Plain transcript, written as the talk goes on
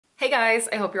guys,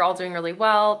 I hope you're all doing really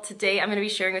well. Today I'm going to be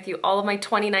sharing with you all of my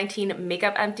 2019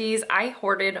 makeup empties. I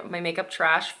hoarded my makeup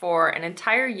trash for an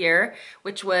entire year,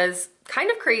 which was kind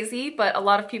of crazy, but a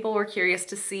lot of people were curious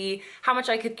to see how much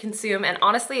I could consume, and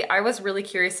honestly I was really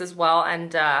curious as well,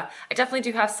 and I definitely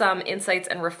do have some insights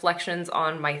and reflections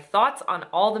on my thoughts on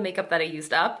all the makeup that I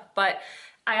used up. But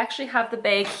I actually have the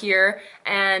bag here,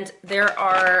 and there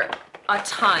are a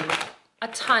ton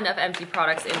of empty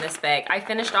products in this bag. I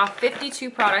finished off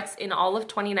 52 products in all of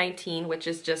 2019, which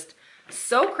is just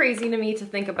so crazy to me to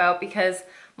think about, because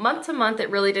month to month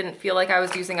it really didn't feel like I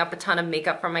was using up a ton of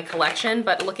makeup from my collection,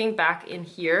 but looking back in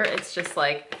here, it's just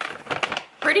like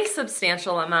pretty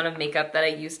substantial amount of makeup that I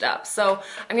used up. So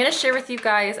I'm gonna share with you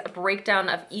guys a breakdown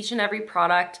of each and every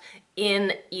product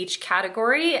in each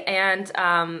category, and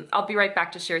I'll be right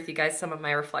back to share with you guys some of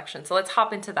my reflections. So let's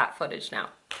hop into that footage now.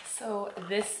 So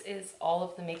this is all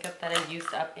of the makeup that I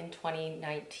used up in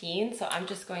 2019. So I'm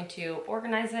just going to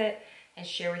organize it and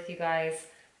share with you guys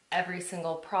every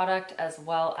single product, as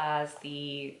well as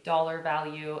the dollar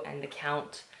value and the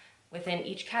count within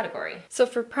each category. So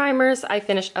for primers, I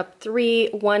finished up 3.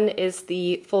 One is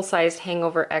the full-sized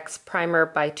Hangover X primer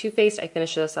by Too Faced. I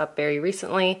finished this up very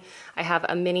recently. I have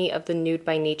a mini of the Nude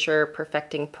by Nature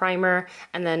Perfecting Primer,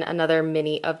 and then another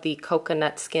mini of the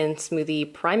Coconut Skin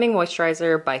Smoothie Priming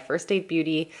Moisturizer by First Aid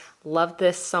Beauty. Love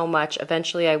this so much.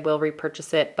 Eventually I will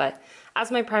repurchase it, but as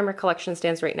my primer collection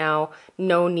stands right now,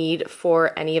 no need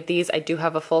for any of these. I do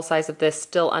have a full size of this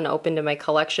still unopened in my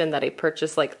collection that I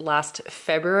purchased like last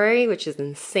February, which is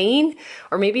insane.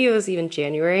 Or maybe it was even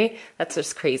January. That's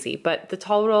just crazy. But the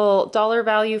total dollar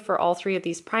value for all 3 of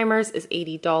these primers is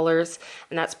 $80.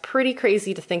 And that's pretty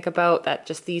crazy to think about, that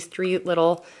just these 3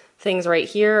 little things right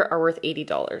here are worth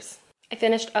 $80. I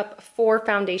finished up 4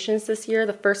 foundations this year.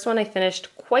 The first one I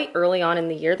finished quite early on in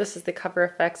the year. This is the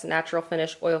Cover FX Natural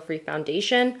Finish Oil-Free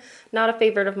Foundation. Not a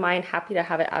favorite of mine, happy to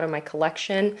have it out of my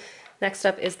collection. Next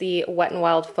up is the Wet n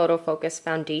Wild Photo Focus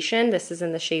Foundation. This is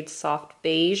in the shade Soft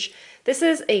Beige. This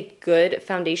is a good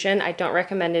foundation. I don't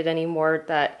recommend it anymore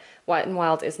that Wet n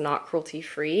Wild is not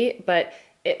cruelty-free, but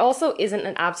it also isn't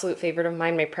an absolute favorite of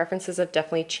mine. My preferences have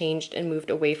definitely changed and moved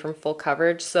away from full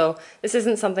coverage, so this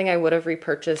isn't something I would have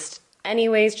repurchased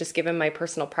anyways, just given my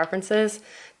personal preferences.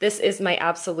 This is my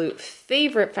absolute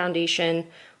favorite foundation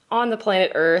on the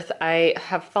planet Earth. I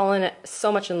have fallen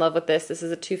so much in love with this. This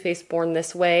is a Too Faced Born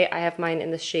This Way. I have mine in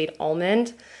the shade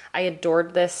Almond. I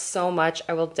adored this so much.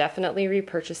 I will definitely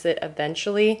repurchase it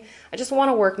eventually. I just want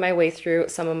to work my way through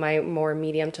some of my more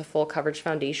medium to full coverage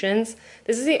foundations.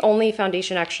 This is the only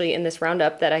foundation actually in this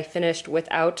roundup that I finished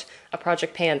without a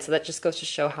project pan, so that just goes to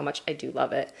show how much I do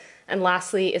love it. And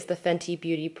lastly is the Fenty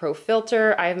Beauty Pro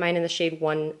Filter. I have mine in the shade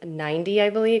 190, I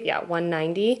believe. Yeah,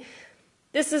 190.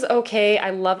 This is okay.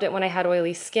 I loved it when I had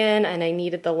oily skin and I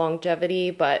needed the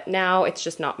longevity, but now it's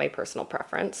just not my personal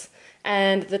preference.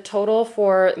 And the total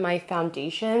for my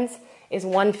foundations is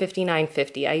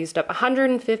 $159.50. I used up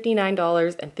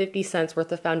 $159.50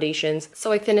 worth of foundations.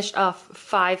 So I finished off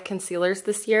 5 concealers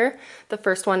this year. The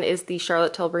first one is the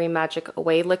Charlotte Tilbury Magic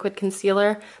Away Liquid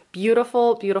Concealer.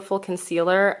 Beautiful, beautiful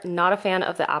concealer. Not a fan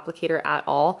of the applicator at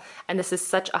all. And this is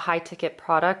such a high ticket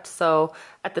product. So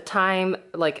at the time,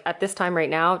 like at this time right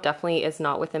now, definitely is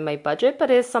not within my budget, but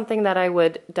is something that I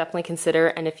would definitely consider.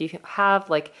 And if you have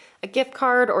like a gift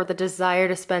card or the desire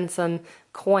to spend some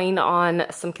coin on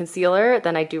some concealer,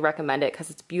 then I do recommend it because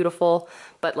it's beautiful.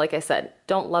 But like I said,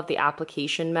 don't love the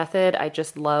application method. I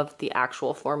just love the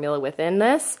actual formula within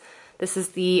this. This is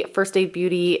the First Aid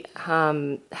Beauty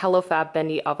Hello Fab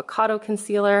Bendy Avocado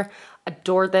Concealer.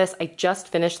 Adore this. I just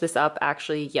finished this up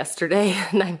actually yesterday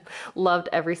and I loved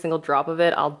every single drop of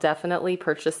it. I'll definitely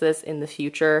purchase this in the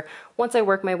future once I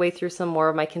work my way through some more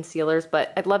of my concealers,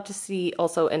 but I'd love to see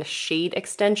also a shade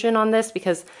extension on this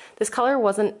because this color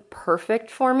wasn't perfect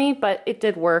for me, but it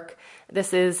did work.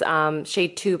 This is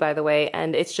shade 2, by the way,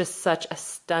 and it's just such a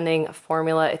stunning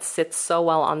formula. It sits so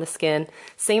well on the skin.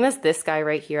 Same as this guy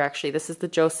right here, actually. This is the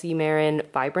Josie Marin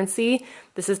Vibrancy.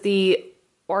 This is the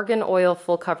Organ Oil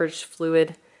Full Coverage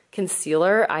Fluid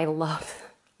Concealer. I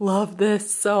love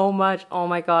this so much. Oh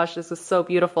my gosh, this is so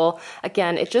beautiful.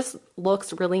 Again, it just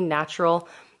looks really natural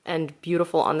and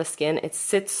beautiful on the skin. It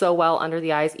sits so well under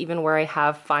the eyes, even where I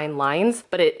have fine lines,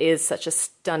 but it is such a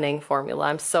stunning formula.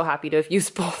 I'm so happy to have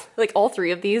used both. Like all three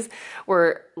of these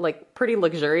were like pretty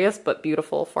luxurious but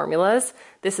beautiful formulas.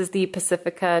 This is the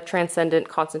Pacifica Transcendent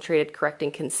Concentrated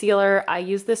Correcting Concealer. I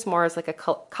use this more as like a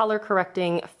color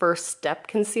correcting first step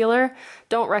concealer.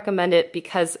 Don't recommend it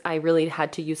because I really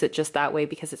had to use it just that way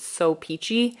because it's so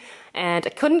peachy, and I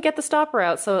couldn't get the stopper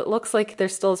out, so it looks like there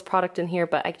still is product in here,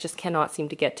 but I just cannot seem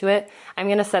to get to it. I'm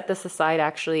gonna set this aside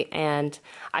actually, and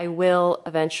I will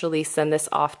eventually send this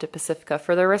off to Pacifica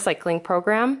for their recycling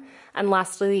program. And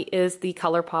lastly is the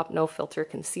Colourpop No Filter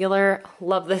Concealer.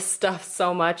 Love this stuff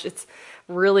so much. It's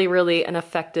really, really an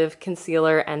effective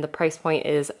concealer, and the price point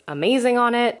is amazing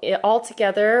on it. All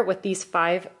together with these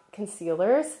 5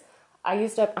 concealers, I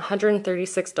used up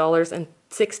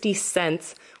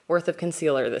 $136.60 worth of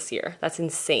concealer this year. That's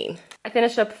insane. I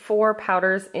finished up 4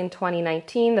 powders in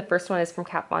 2019. The first one is from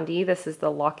Kat Von D. This is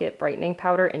the Lock It Brightening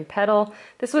Powder in Petal.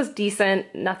 This was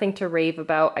decent, nothing to rave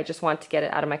about. I just wanted to get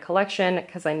it out of my collection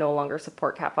because I no longer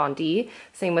support Kat Von D.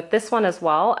 Same with this one as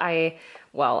well. I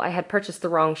had purchased the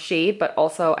wrong shade, but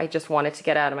also I just wanted to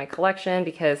get it out of my collection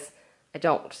because I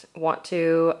don't want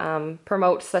to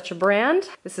promote such a brand.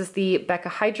 This is the Becca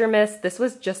Hydra Mist. This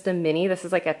was just a mini. This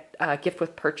is like a gift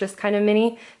with purchase kind of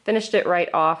mini. Finished it right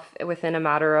off within a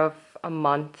matter of a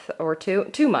month or 2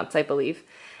 months, I believe.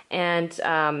 And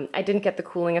I didn't get the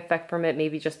cooling effect from it,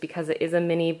 maybe just because it is a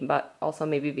mini, but also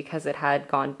maybe because it had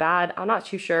gone bad. I'm not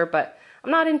too sure, but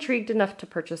I'm not intrigued enough to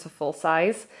purchase a full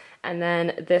size. And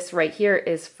then this right here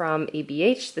is from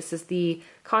ABH. This is the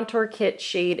Contour Kit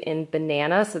shade in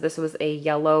Banana. So this was a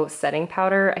yellow setting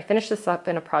powder. I finished this up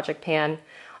in a project pan.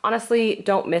 Honestly,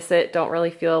 don't miss it. Don't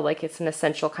really feel like it's an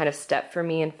essential kind of step for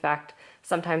me. In fact,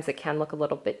 sometimes it can look a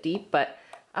little bit deep, but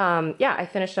yeah, I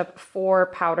finished up 4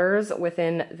 powders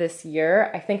within this year.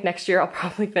 I think next year I'll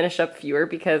probably finish up fewer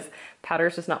because powder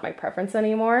is just not my preference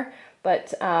anymore.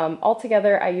 But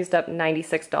altogether, I used up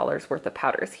 $96 worth of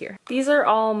powders here. These are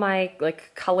all my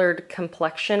like colored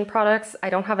complexion products. I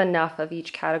don't have enough of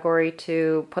each category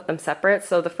to put them separate.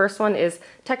 So the first one is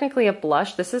technically a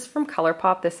blush. This is from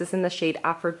Colourpop. This is in the shade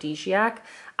Aphrodisiac.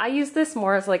 I use this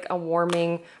more as like a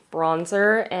warming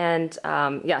bronzer, and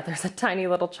yeah, there's a tiny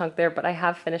little chunk there, but I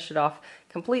have finished it off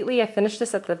completely. I finished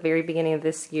this at the very beginning of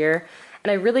this year, and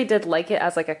I really did like it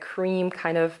as like a cream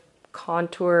kind of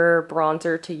contour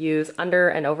bronzer to use under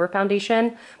and over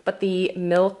foundation, but the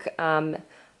Milk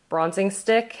bronzing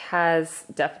stick has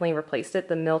definitely replaced it.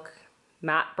 The Milk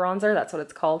matte bronzer, that's what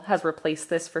it's called, has replaced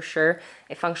this for sure.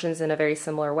 It functions in a very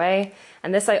similar way.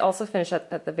 And this I also finished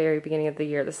at the very beginning of the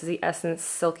year. This is the Essence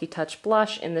Silky Touch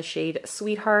blush in the shade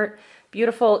Sweetheart.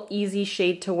 Beautiful, easy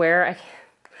shade to wear.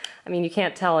 I mean, you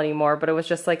can't tell anymore, but it was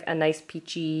just like a nice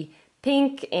peachy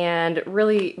pink and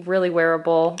really, really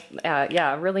wearable.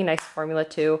 Yeah, really nice formula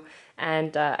too.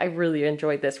 And I really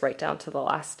enjoyed this right down to the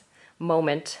last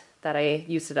moment that I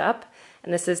used it up.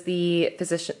 And this is the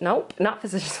not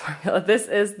Physicians Formula. This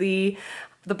is the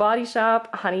Body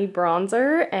Shop Honey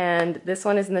Bronzer, and this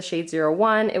one is in the shade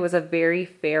 01. It was a very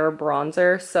fair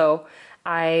bronzer, so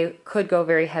I could go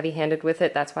very heavy-handed with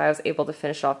it. That's why I was able to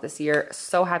finish off this year.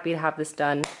 So happy to have this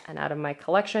done and out of my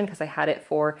collection because I had it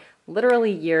for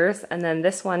literally years. And then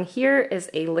this one here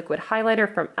is a liquid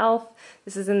highlighter from e.l.f.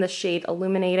 This is in the shade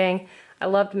Illuminating. I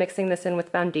loved mixing this in with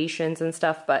foundations and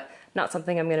stuff, but not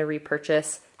something I'm going to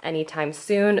repurchase anytime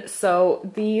soon. So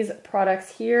these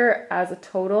products here as a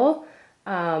total,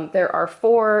 there are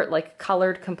 4 like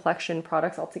colored complexion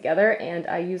products altogether, and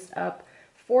I used up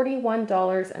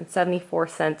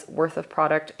 $41.74 worth of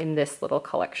product in this little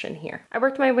collection here. I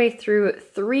worked my way through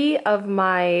 3 of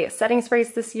my setting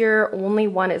sprays this year. Only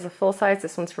one is a full size.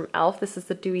 This one's from e.l.f. This is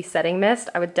the Dewy Setting Mist.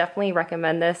 I would definitely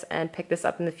recommend this and pick this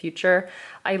up in the future.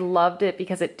 I loved it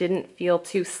because it didn't feel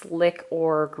too slick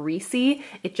or greasy.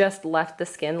 It just left the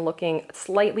skin looking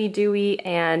slightly dewy,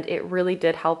 and it really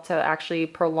did help to actually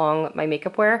prolong my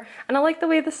makeup wear. And I like the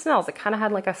way this smells. It kind of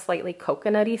had like a slightly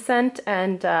coconutty scent,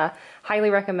 and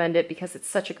highly recommend it because it's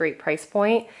such a great price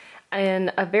point.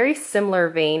 In a very similar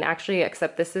vein, actually,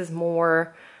 except this is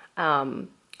more, a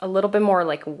little bit more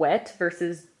like wet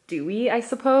versus dewy, I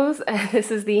suppose. This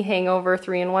is the Hangover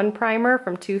 3-in-1 Primer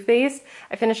from Too Faced.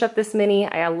 I finished up this mini.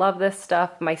 I love this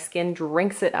stuff. My skin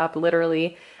drinks it up,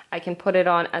 literally. I can put it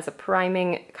on as a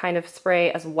priming kind of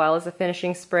spray as well as a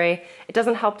finishing spray. It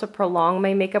doesn't help to prolong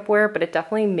my makeup wear, but it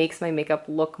definitely makes my makeup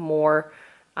look more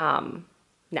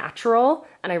natural,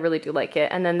 and I really do like it.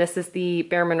 And then this is the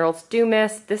Bare Minerals Dew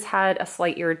Mist. This had a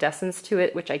slight iridescence to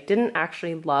it, which I didn't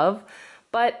actually love,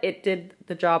 but it did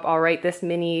the job all right. This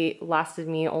mini lasted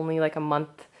me only like a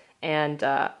month and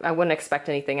I wouldn't expect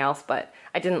anything else, but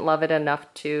I didn't love it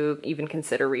enough to even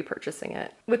consider repurchasing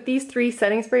it. With these 3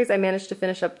 setting sprays, I managed to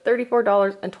finish up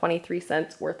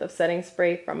 $34.23 worth of setting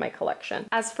spray from my collection.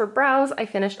 As for brows, I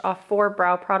finished off 4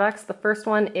 brow products. The first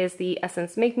one is the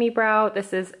Essence Make Me Brow.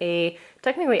 This is a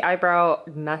technically eyebrow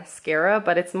mascara,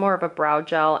 but it's more of a brow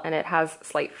gel, and it has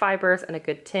slight fibers and a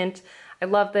good tint. I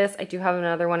love this. I do have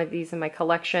another one of these in my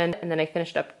collection, and then I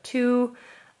finished up 2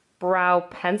 brow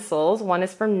pencils. One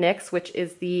is from NYX, which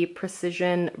is the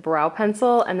Precision Brow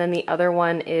Pencil, and then the other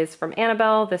one is from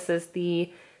Annabelle. This is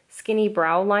the Skinny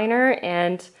Brow Liner,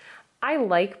 and I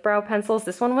like brow pencils.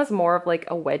 This one was more of like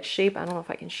a wedge shape. I don't know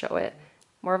if I can show it.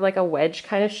 More of like a wedge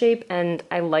kind of shape, and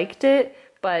I liked it,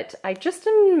 but I just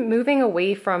am moving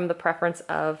away from the preference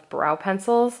of brow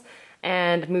pencils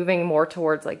and moving more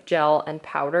towards like gel and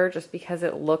powder, just because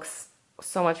it looks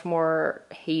so much more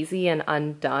hazy and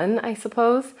undone, I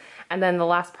suppose. And then the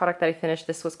last product that I finished,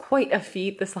 this was quite a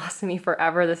feat. This lasted me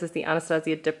forever. This is the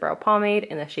Anastasia Dip Brow Pomade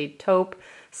in the shade Taupe.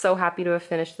 So happy to have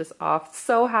finished this off.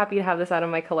 So happy to have this out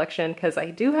of my collection, because I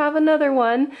do have another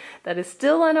one that is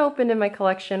still unopened in my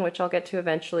collection, which I'll get to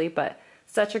eventually, but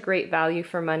such a great value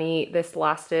for money. This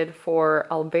lasted for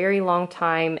a very long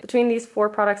time. Between these 4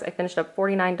 products, I finished up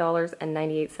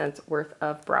 $49.98 worth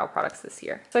of brow products this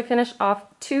year. So I finished off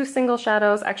 2 single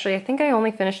shadows. Actually, I think I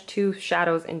only finished 2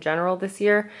 shadows in general this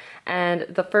year. And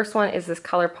the first one is this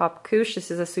Colourpop Couche. This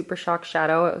is a Super Shock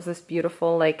shadow. It was this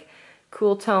beautiful, like,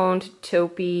 cool toned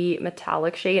taupey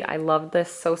metallic shade. I love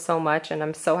this so much, and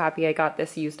I'm so happy I got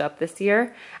this used up this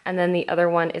year. And then the other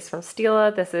one is from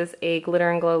Stila. This is a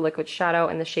Glitter and Glow liquid shadow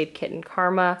in the shade Kitten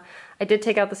Karma. I did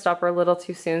take out the stopper a little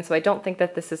too soon, so I don't think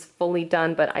that this is fully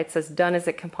done, but it's as done as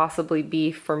it can possibly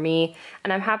be for me,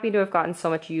 and I'm happy to have gotten so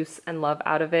much use and love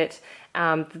out of it.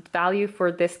 The value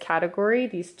for this category,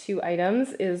 these 2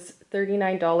 items, is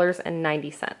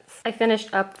 $39.90. I finished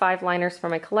up 5 liners for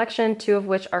my collection, 2 of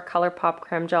which are Colourpop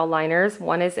Creme Gel liners.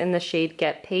 One is in the shade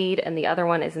Get Paid, and the other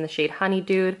one is in the shade Honey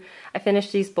Dude. I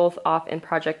finished these both off in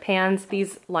Project Pans.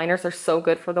 These liners are so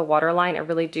good for the waterline. I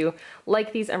really do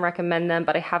like these and recommend them,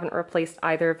 but I haven't replaced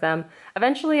either of them.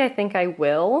 Eventually, I think I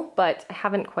will, but I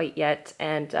haven't quite yet,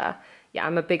 and yeah,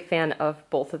 I'm a big fan of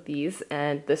both of these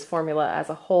and this formula as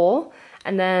a whole.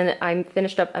 And then I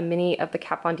finished up a mini of the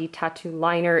Kat Von D Tattoo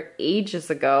Liner ages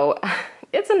ago.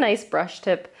 It's a nice brush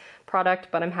tip product,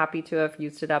 but I'm happy to have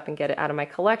used it up and get it out of my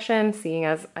collection, seeing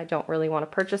as I don't really want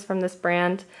to purchase from this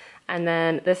brand. And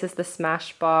then this is the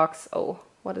Smashbox,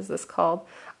 what is this called?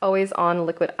 Always On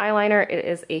Liquid Eyeliner. It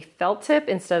is a felt tip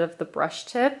instead of the brush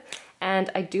tip. And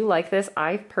I do like this.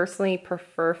 I personally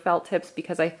prefer felt tips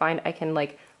because I find I can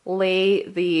like lay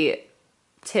the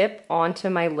tip onto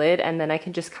my lid, and then I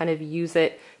can just kind of use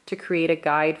it to create a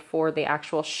guide for the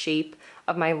actual shape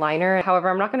of my liner. However,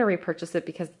 I'm not going to repurchase it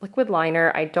because liquid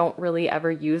liner I don't really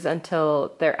ever use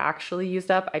until they're actually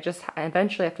used up. I just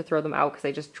eventually have to throw them out because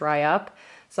they just dry up.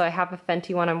 So I have a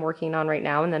Fenty one I'm working on right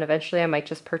now, and then eventually I might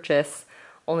just purchase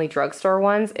only drugstore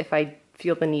ones if I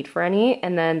feel the need for any.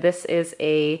 And then this is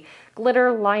a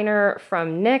glitter liner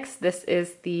from NYX. This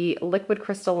is the Liquid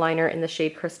Crystal Liner in the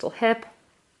shade Crystal Hip.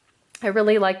 I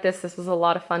really like this. This was a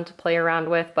lot of fun to play around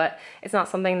with, but it's not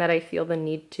something that I feel the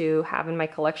need to have in my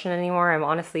collection anymore. I'm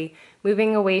honestly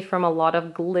moving away from a lot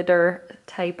of glitter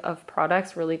type of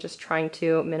products, really just trying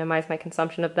to minimize my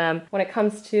consumption of them. When it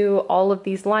comes to all of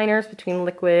these liners between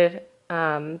liquid,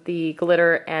 the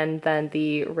glitter, and then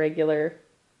the regular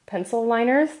pencil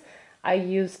liners, I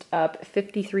used up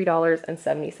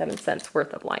 $53.77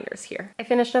 worth of liners here. I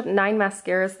finished up 9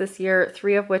 mascaras this year,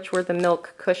 3 of which were the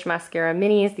Milk Kush Mascara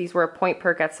Minis. These were a point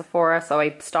perk at Sephora, so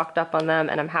I stocked up on them,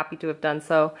 and I'm happy to have done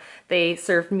so. They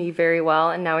served me very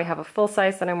well, and now I have a full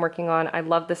size that I'm working on. I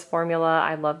love this formula.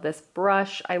 I love this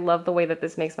brush. I love the way that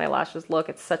this makes my lashes look.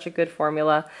 It's such a good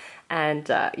formula. And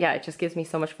yeah, it just gives me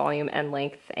so much volume and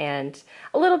length and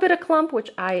a little bit of clump,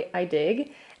 which I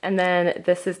dig. And then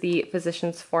this is the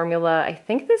Physicians Formula. I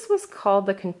think this was called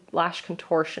the Lash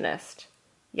Contortionist.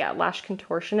 Yeah, Lash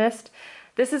Contortionist.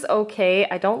 This is okay.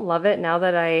 I don't love it now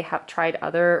that I have tried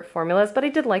other formulas, but I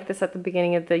did like this at the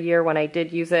beginning of the year when I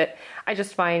did use it. I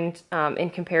just find in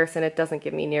comparison, it doesn't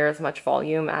give me near as much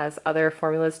volume as other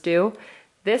formulas do.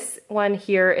 This one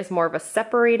here is more of a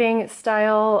separating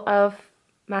style of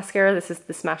mascara. This is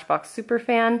the Smashbox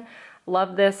Superfan.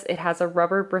 Love this. It has a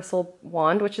rubber bristle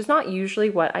wand, which is not usually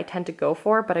what I tend to go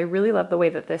for, but I really love the way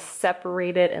that this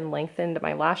separated and lengthened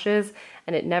my lashes,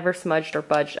 and it never smudged or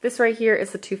budged. This right here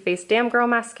is the Too Faced Damn Girl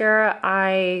Mascara.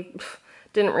 I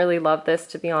didn't really love this,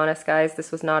 to be honest, guys.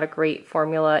 This was not a great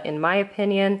formula in my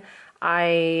opinion.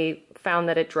 I found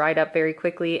that it dried up very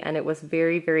quickly and it was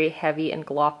very, very heavy and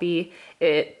gloppy.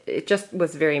 It just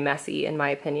was very messy in my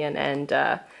opinion,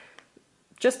 and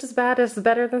just as bad as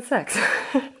Better Than Sex.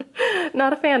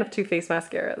 Not a fan of Too Faced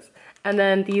mascaras. And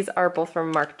then these are both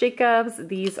from Marc Jacobs.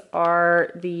 These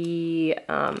are the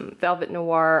Velvet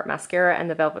Noir mascara and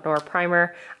the Velvet Noir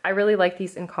primer. I really like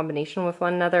these in combination with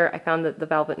one another. I found that the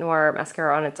Velvet Noir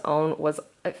mascara on its own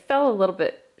it fell a little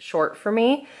bit short for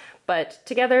me, but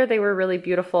together they were really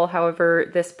beautiful. However,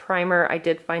 this primer I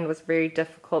did find was very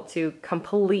difficult to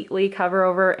completely cover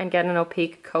over and get an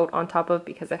opaque coat on top of,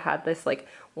 because it had this like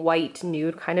white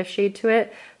nude kind of shade to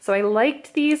it. So I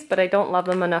liked these, but I don't love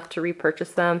them enough to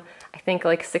repurchase them. I think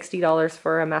like $60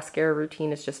 for a mascara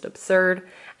routine is just absurd.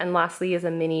 And lastly is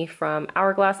a mini from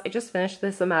Hourglass. I just finished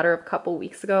this a matter of a couple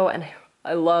weeks ago and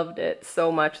I loved it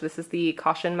so much. This is the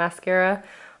Caution mascara.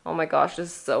 Oh my gosh, this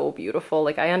is so beautiful.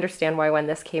 Like, I understand why when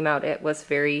this came out it was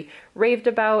very raved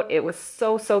about. It was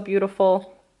so, so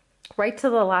beautiful. Right to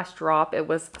the last drop, it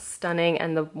was stunning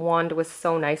and the wand was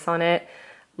so nice on it.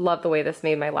 Love the way this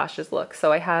made my lashes look.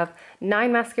 So I have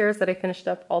 9 mascaras that I finished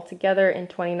up all together in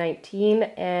 2019,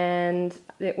 and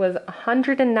it was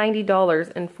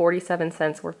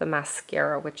 $190.47 worth of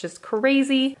mascara, which is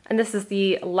crazy. And this is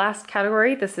the last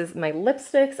category. This is my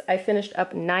lipsticks. I finished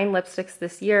up 9 lipsticks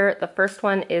this year. The first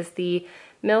one is the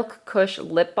Milk Kush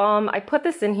Lip Balm. I put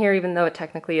this in here even though it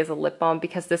technically is a lip balm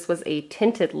because this was a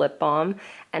tinted lip balm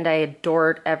and I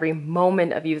adored every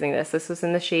moment of using this. This was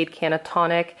in the shade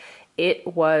Canatonic.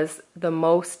 It was the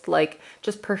most like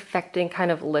just perfecting kind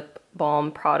of lip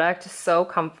balm product. So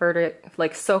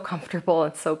so comfortable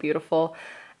and so beautiful,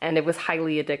 and it was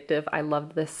highly addictive. I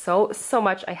loved this so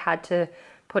much. I had to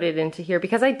put it into here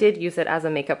because I did use it as a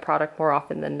makeup product more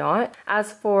often than not.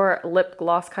 As for lip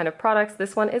gloss kind of products,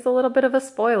 this one is a little bit of a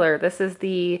spoiler. This is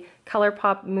the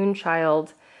Colourpop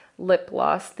Moonchild lip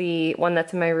gloss, the one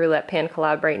that's in my Roulette Pan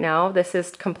collab right now. This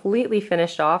is completely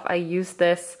finished off. I used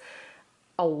this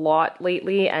a lot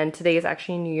lately, and today is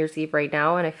actually New Year's Eve right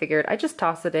now, and I figured I'd just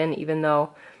toss it in even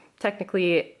though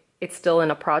technically it's still in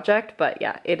a project. But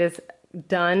yeah, it is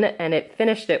done and it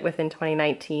finished it within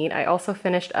 2019. I also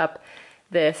finished up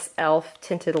this e.l.f.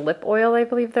 tinted lip oil, I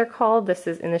believe they're called. This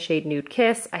is in the shade Nude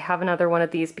Kiss. I have another one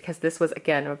of these because this was,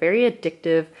 again, a very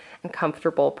addictive and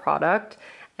comfortable product,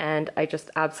 and I just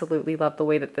absolutely love the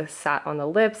way that this sat on the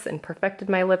lips and perfected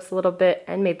my lips a little bit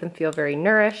and made them feel very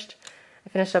nourished. I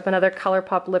finished up another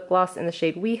Colourpop lip gloss in the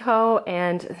shade WeHo,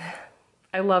 and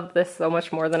I love this so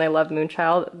much more than I love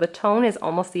Moonchild. The tone is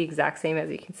almost the exact same as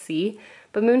you can see,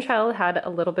 but Moonchild had a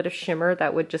little bit of shimmer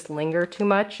that would just linger too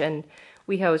much, and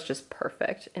WeHo is just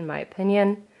perfect in my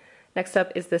opinion. Next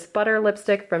up is this butter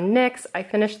lipstick from NYX. I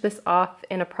finished this off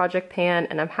in a project pan,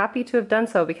 and I'm happy to have done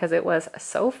so because it was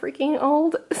so freaking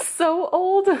old, so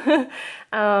old.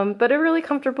 But a really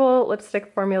comfortable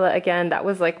lipstick formula. Again, that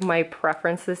was like my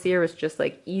preference this year, was just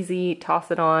like easy, toss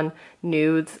it on,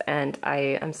 nudes, and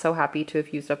I am so happy to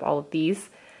have used up all of these.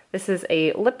 This is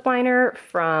a lip liner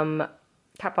from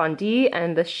Kat Von D,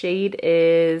 and the shade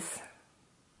is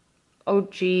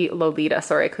OG Lolita.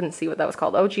 Sorry, I couldn't see what that was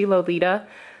called. OG Lolita.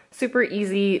 Super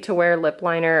easy to wear lip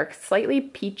liner, slightly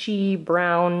peachy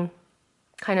brown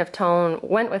kind of tone.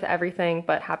 Went with everything,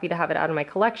 but happy to have it out of my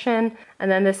collection. And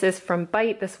then this is from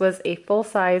Bite. This was a full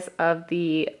size of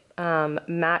the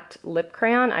matte lip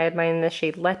crayon. I had mine in the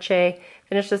shade Leche.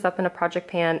 Finished this up in a project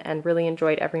pan and really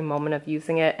enjoyed every moment of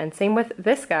using it. And same with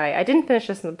this guy. I didn't finish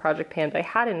this in the project pan, but I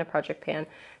had it in a project pan.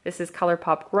 This is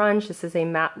Colourpop Grunge. This is a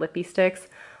matte lippy sticks.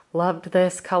 Loved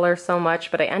this color so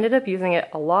much, but I ended up using it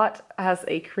a lot as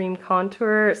a cream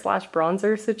contour slash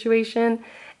bronzer situation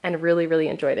and really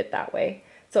enjoyed it that way.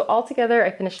 So altogether,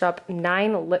 I finished up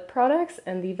 9 lip products,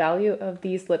 and the value of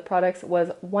these lip products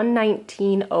was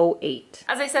 $119.08.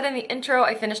 As I said in the intro,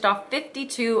 I finished off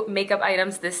 52 makeup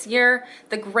items this year.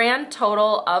 The grand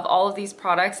total of all of these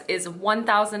products is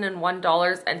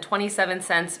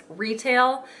 $1,001.27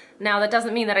 retail. Now, that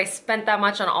doesn't mean that I spent that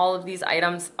much on all of these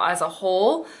items as a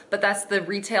whole, but that's the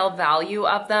retail value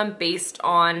of them based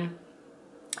on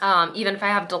even if I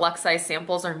have deluxe size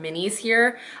samples or minis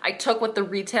here. I took what the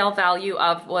retail value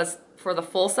of was for the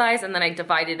full size, and then I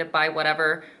divided it by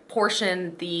whatever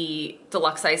portion the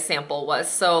deluxe size sample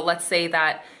was. So let's say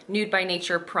that Nude by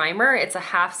Nature primer, it's a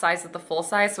half size of the full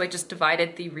size, so I just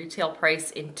divided the retail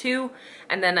price in 2,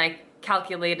 and then I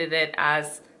calculated it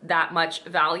as that much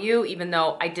value, even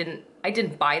though I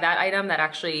didn't buy that item. That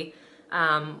actually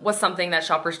was something that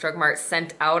Shoppers Drug Mart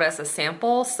sent out as a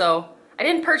sample. So I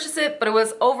didn't purchase it, but it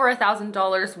was over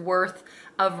 $1,000 worth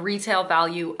of retail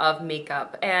value of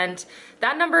makeup. And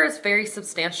that number is very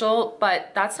substantial,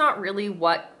 but that's not really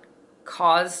what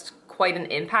caused quite an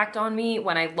impact on me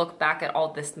when I look back at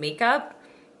all this makeup.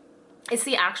 It's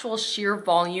the actual sheer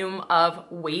volume of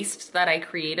waste that I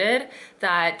created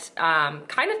that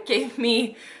kind of gave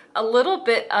me a little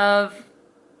bit of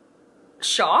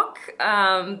shock.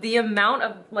 The amount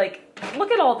of, like,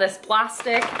 look at all this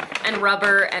plastic and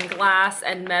rubber and glass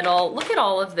and metal. Look at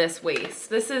all of this waste.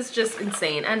 This is just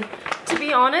insane. And to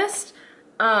be honest,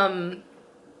 when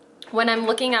I'm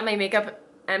looking at my makeup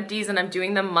empties and I'm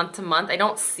doing them month to month, I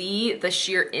don't see the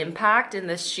sheer impact and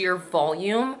the sheer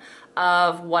volume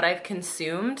of what I've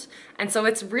consumed. And so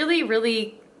it's really,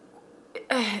 really,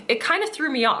 it kind of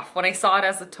threw me off when I saw it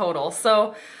as a total.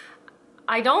 So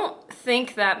I don't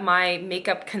think that my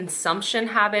makeup consumption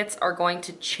habits are going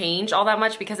to change all that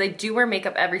much because I do wear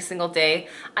makeup every single day.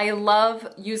 I love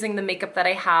using the makeup that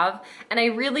I have, and I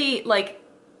really like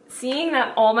seeing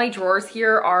that all my drawers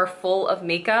here are full of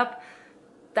makeup.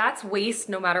 That's waste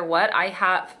no matter what. I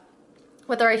have,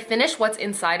 whether I finish what's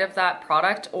inside of that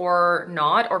product or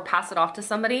not, or pass it off to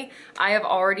somebody, I have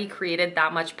already created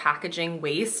that much packaging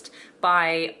waste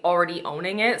by already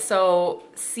owning it. So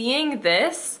seeing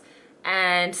this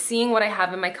and seeing what I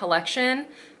have in my collection,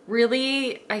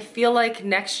 really, I feel like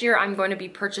next year I'm going to be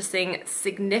purchasing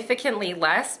significantly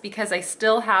less because I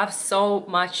still have so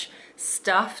much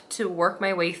stuff to work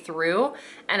my way through,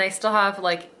 and I still have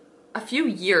like a few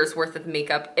years worth of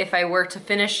makeup. If I were to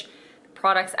finish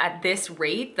products at this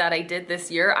rate that I did this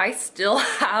year, I still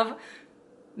have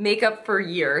makeup for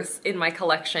years in my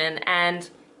collection, and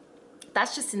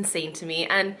that's just insane to me.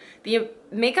 And the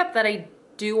makeup that I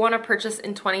do want to purchase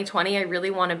in 2020, I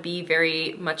really want to be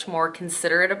very much more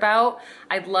considerate about.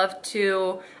 I'd love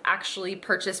to actually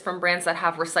purchase from brands that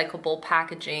have recyclable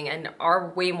packaging and are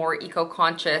way more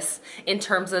eco-conscious in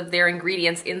terms of their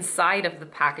ingredients inside of the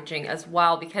packaging as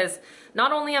well, because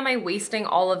not only am I wasting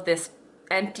all of this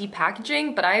empty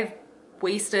packaging, but I've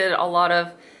wasted a lot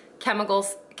of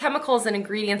chemicals and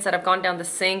ingredients that have gone down the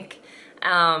sink,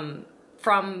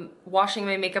 from washing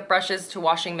my makeup brushes to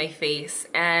washing my face.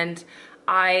 And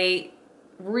I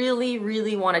really,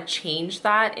 really want to change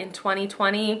that in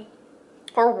 2020,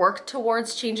 or work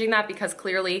towards changing that, because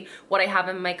clearly what I have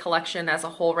in my collection as a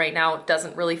whole right now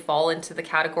doesn't really fall into the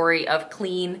category of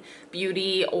clean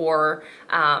beauty or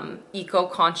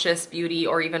eco-conscious beauty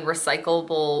or even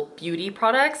recyclable beauty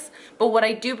products. But what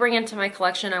I do bring into my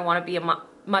collection, I want to be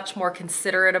much more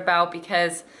considerate about,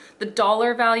 because the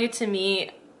dollar value to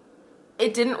me,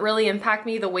 it didn't really impact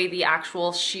me the way the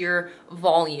actual sheer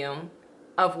volume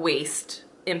of waste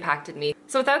impacted me.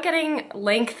 So without getting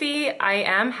lengthy, I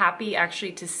am happy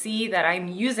actually to see that I'm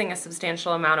using a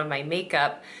substantial amount of my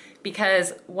makeup,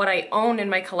 because what I own in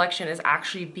my collection is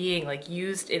actually being like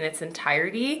used in its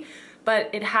entirety. But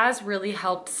it has really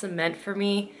helped cement for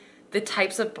me the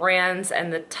types of brands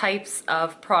and the types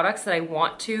of products that I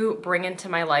want to bring into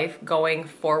my life going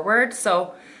forward.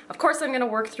 So of course I'm going to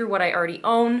work through what I already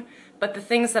own, but the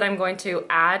things that I'm going to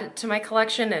add to my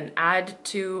collection and add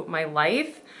to my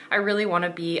life, I really want to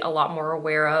be a lot more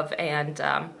aware of and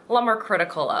a lot more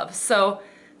critical of. So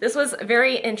this was a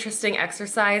very interesting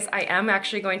exercise. I am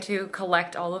actually going to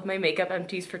collect all of my makeup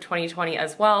empties for 2020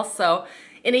 as well. So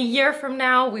in a year from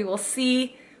now, we will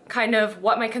see kind of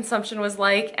what my consumption was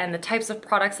like and the types of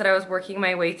products that I was working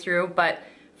my way through. But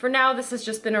for now, this has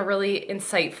just been a really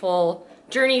insightful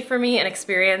journey for me and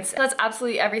experience. That's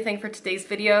absolutely everything for today's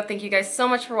video. Thank you guys so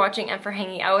much for watching and for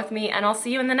hanging out with me, and I'll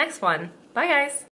see you in the next one. Bye guys!